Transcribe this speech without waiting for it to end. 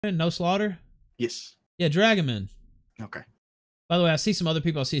No slaughter? Yes. Yeah, drag him in. Okay. By the way, I see some other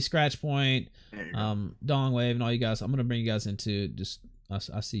people. I see Scratch Point, There you go. Dong Wave, and all you guys. I'm gonna bring you guys into just.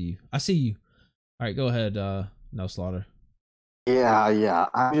 I see you. I see you. All right, go ahead. No slaughter. Yeah.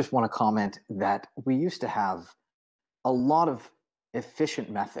 I just want to comment that we used to have a lot of efficient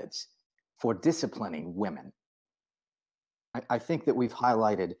methods for disciplining women. I think that we've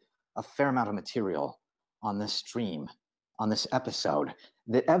highlighted a fair amount of material on this stream, on this episode,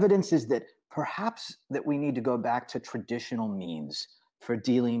 that evidences that perhaps that we need to go back to traditional means for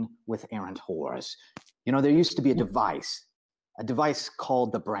dealing with errant whores. You know, there used to be a device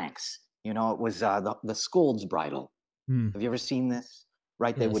called the Branks. You know, it was the Scold's bridle. Have you ever seen this?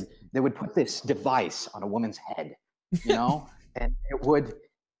 Right? Yes. They would put this device on a woman's head, you know, and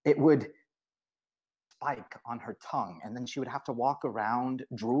it would spike on her tongue, and then she would have to walk around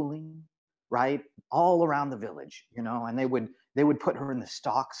drooling, right, all around the village, you know, and they would put her in the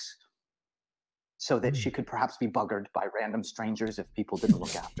stocks so that she could perhaps be buggered by random strangers if people didn't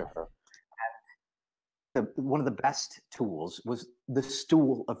look after her. And one of the best tools was the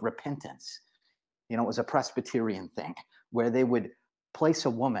stool of repentance. You know, it was a Presbyterian thing where they would place a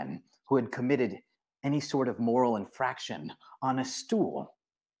woman who had committed any sort of moral infraction on a stool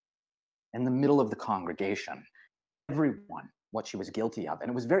in the middle of the congregation. Everyone what she was guilty of. And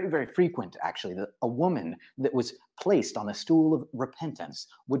it was very, very frequent, actually, that a woman that was placed on the stool of repentance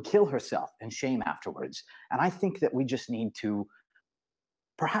would kill herself in shame afterwards. And I think that we just need to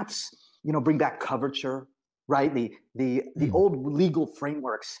perhaps, you know, bring back coverture, right? The old legal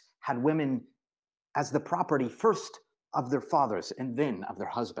frameworks had women as the property first of their fathers and then of their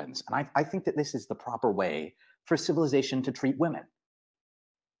husbands. And I think that this is the proper way for civilization to treat women.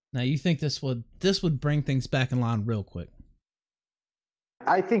 Now, you think this would bring things back in line real quick?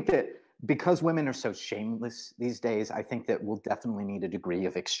 I think that because women are so shameless these days, I think that we'll definitely need a degree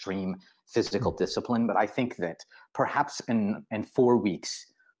of extreme physical discipline. But I think that perhaps in 4 weeks,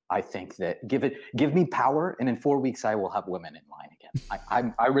 I think that give me power, and in 4 weeks I will have women in line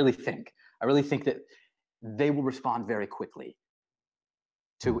again. I really think that they will respond very quickly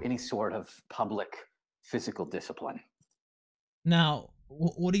to any sort of public physical discipline. Now,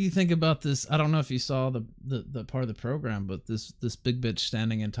 what do you think about this? I don't know if you saw the part of the program, but this big bitch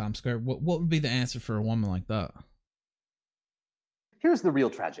standing in Times Square. What would be the answer for a woman like that? Here's the real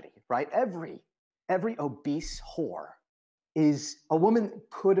tragedy, right? Every obese whore is a woman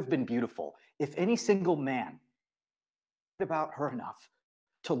could have been beautiful if any single man cared about her enough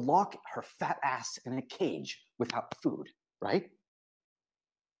to lock her fat ass in a cage without food, right?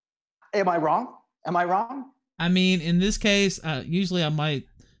 Am I wrong? Am I wrong? I mean, in this case, usually I might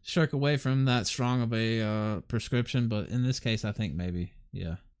shirk away from that strong of a prescription, but in this case, I think maybe,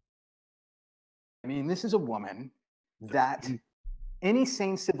 yeah. I mean, this is a woman that any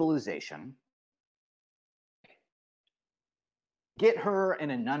sane civilization, get her in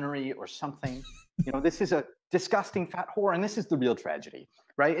a nunnery or something. You know, this is a disgusting fat whore, and this is the real tragedy,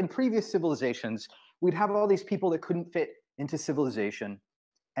 right? In previous civilizations, we'd have all these people that couldn't fit into civilization,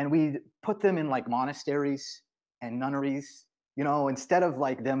 and we'd put them in like monasteries and nunneries, you know, instead of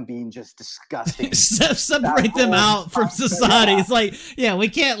like them being just disgusting. Separate them out from society. Yeah. It's like, yeah, we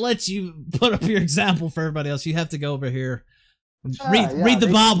can't let you put up your example for everybody else. You have to go over here, read the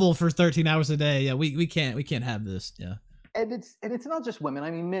Bible for 13 hours a day. Yeah, we can't have this. Yeah. And it's not just women.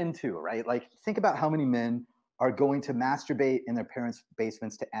 I mean, men too, right? Like, think about how many men are going to masturbate in their parents'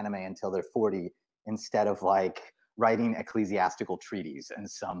 basements to anime until they're 40 instead of like writing ecclesiastical treaties in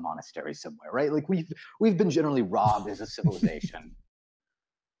some monastery somewhere, right? Like we've been generally robbed as a civilization.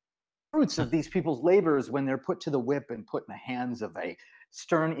 Fruits of these people's labors when they're put to the whip and put in the hands of a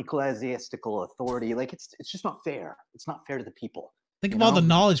stern ecclesiastical authority, like it's just not fair. It's not fair to the people. Think of all the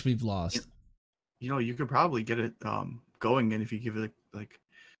knowledge we've lost. You know, you could probably get it going, and if you give it like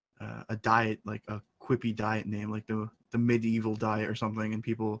a diet, like a quippy diet name, like the medieval diet or something, and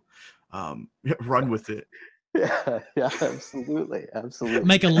people run with it. Yeah, absolutely.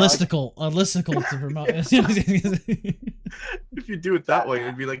 Make a listicle to promote. If you do it that way,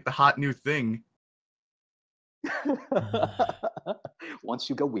 it'd be like the hot new thing. Once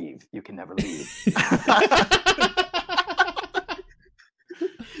you go Weev, you can never leave.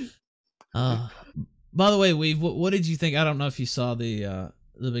 By the way, Weev, what did you think? I don't know if you saw the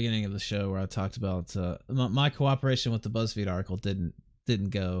beginning of the show where I talked about my cooperation with the BuzzFeed article didn't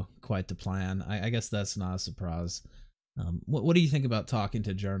go quite to plan. I guess that's not a surprise. What do you think about talking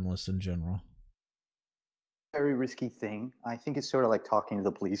to journalists in general? Very risky thing. I think it's sort of like talking to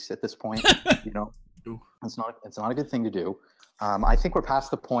the police at this point. You know, it's not a good thing to do. I think we're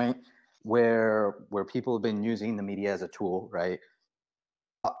past the point where people have been using the media as a tool, right?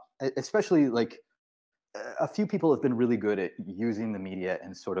 especially like a few people have been really good at using the media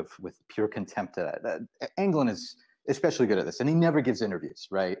and sort of with pure contempt. Anglin is especially good at this, and he never gives interviews,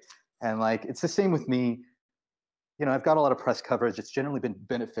 right? And like, it's the same with me. You know, I've got a lot of press coverage. It's generally been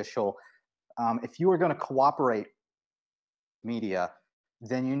beneficial. If you are going to cooperate media,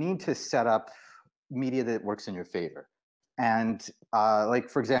 then you need to set up media that works in your favor. And like,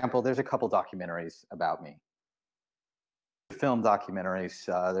 for example, there's a couple documentaries about me. Film documentaries.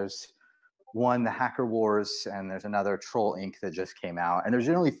 There's one, The Hacker Wars, and there's another, Troll Inc. that just came out. And there's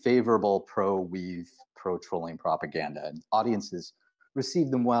generally favorable pro-Weev, pro-trolling propaganda. And audiences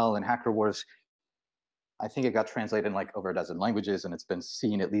receive them well. And Hacker Wars, I think it got translated in like over a dozen languages, and it's been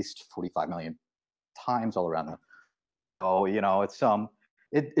seen at least 45 million times all around the. So, you know, it's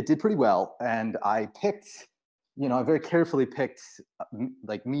it did pretty well. And I picked, you know, I very carefully picked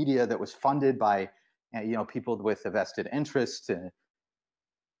like media that was funded by, you know, people with a vested interest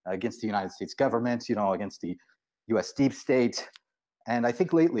against the United States government, you know, against the US deep state. And I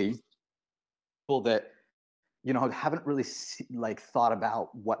think lately, people that, you know, haven't really like thought about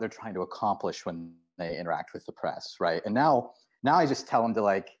what they're trying to accomplish when they interact with the press, right? And now I just tell them to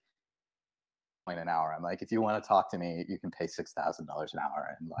like, an hour. I'm like, if you want to talk to me, you can pay $6,000 an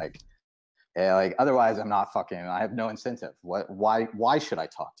hour. And like, yeah, like otherwise I'm not fucking, I have no incentive. Why should I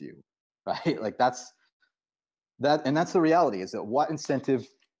talk to you? Right? Like that's the reality, is that what incentive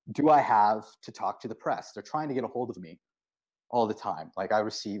do I have to talk to the press? They're trying to get a hold of me all the time. Like I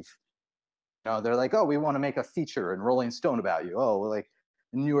receive, you know, they're like, oh, we want to make a feature in Rolling Stone about you. Oh, well, like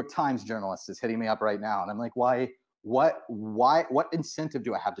the New York Times journalist is hitting me up right now. And I'm like, why, what incentive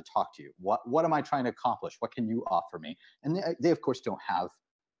do I have to talk to you? What am I trying to accomplish? What can you offer me? And they of course don't have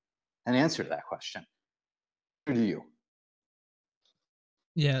an answer to that question. Who do you?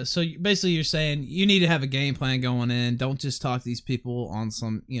 Yeah, so basically you're saying you need to have a game plan going in. Don't just talk to these people on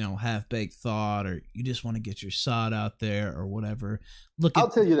some, you know, half-baked thought, or you just want to get your sod out there or whatever. I'll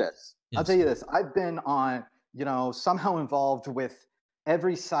tell you this. Yes. I'll tell you this. I've been on, you know, somehow involved with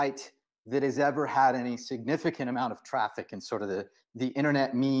every site that has ever had any significant amount of traffic in sort of the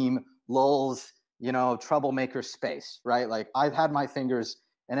internet meme, lulz, you know, troublemaker space, right? Like I've had my fingers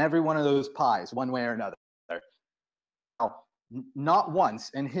in every one of those pies, one way or another. Now, not once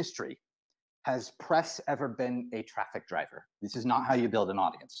in history has press ever been a traffic driver. This is not how you build an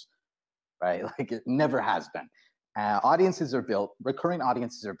audience, right? Like it never has been. Audiences are built, recurring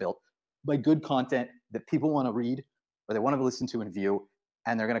audiences are built by good content that people want to read, or they want to listen to and view,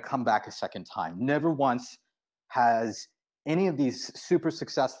 and they're going to come back a second time. Never once has any of these super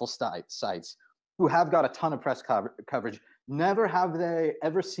successful sites who have got a ton of press coverage, never have they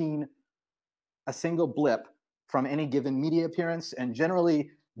ever seen a single blip from any given media appearance. And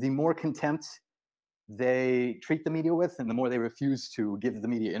generally, the more contempt they treat the media with, and the more they refuse to give the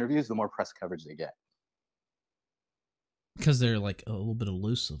media interviews, the more press coverage they get. Because they're like a little bit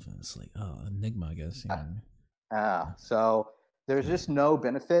elusive, and it's like, oh, enigma, I guess. You know? So there's just no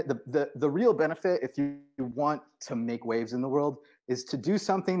benefit. The real benefit, if you want to make waves in the world, is to do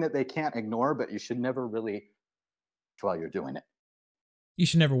something that they can't ignore, but you should never really while you're doing it. You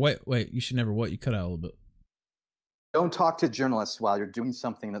should never wait. You should never what? You cut out a little bit. Don't talk to journalists while you're doing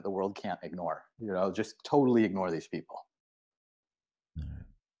something that the world can't ignore. You know, just totally ignore these people. All right.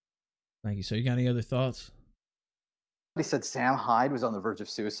 Thank you. So you got any other thoughts? He said Sam hYde was on the verge of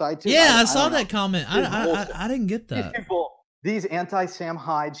suicide too. Yeah, I saw that comment. I didn't get that. These people, these anti-Sam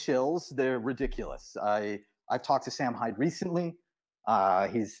hYde shills, they're ridiculous. I've talked to Sam hYde recently.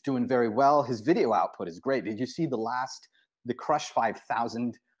 He's doing very well. His video output is great. Did you see the Crush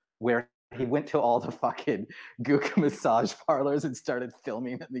 5000, where he went to all the fucking gook massage parlors and started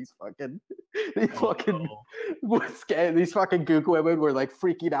filming, and these fucking gook women were like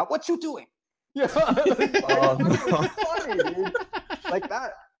freaking out. What you doing? Yeah, funny, dude. Like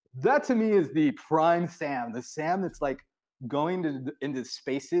that to me is the prime Sam, the Sam that's like going into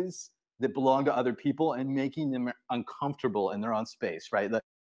spaces that belong to other people and making them uncomfortable in their own space, right?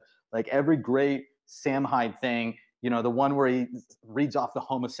 Like every great Sam hYde thing, you know, the one where he reads off the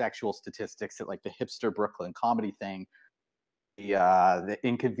homosexual statistics at like the hipster Brooklyn comedy thing, the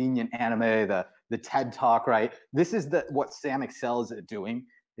inconvenient anime, the TED Talk, right? This is what Sam excels at doing,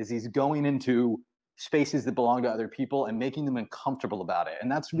 is he's going into spaces that belong to other people and making them uncomfortable about it.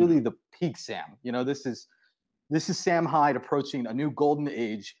 And that's really the peak Sam. You know, this is Sam hYde approaching a new golden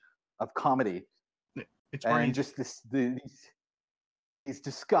age of comedy. It's funny. And just these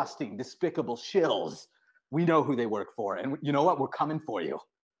disgusting, despicable shills. We know who they work for. And you know what? We're coming for you.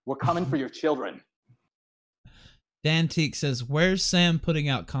 We're coming for your children. Dan Teak says, where's Sam putting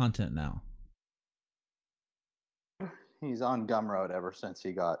out content now? he's on Gumroad ever since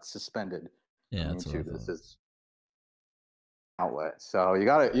he got suspended Yeah, from that's what I YouTube. This thought. is outlet. So you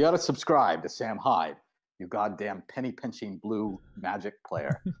gotta subscribe to Sam Hyde, you goddamn penny pinching blue magic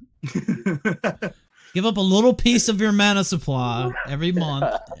player. Give up a little piece of your mana supply every month,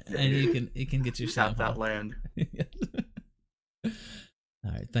 and you can get your Tap Sam that Hyde. land.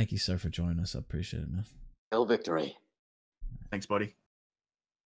 All right, thank you, sir, for joining us. I appreciate it, man. Till victory. Thanks, buddy.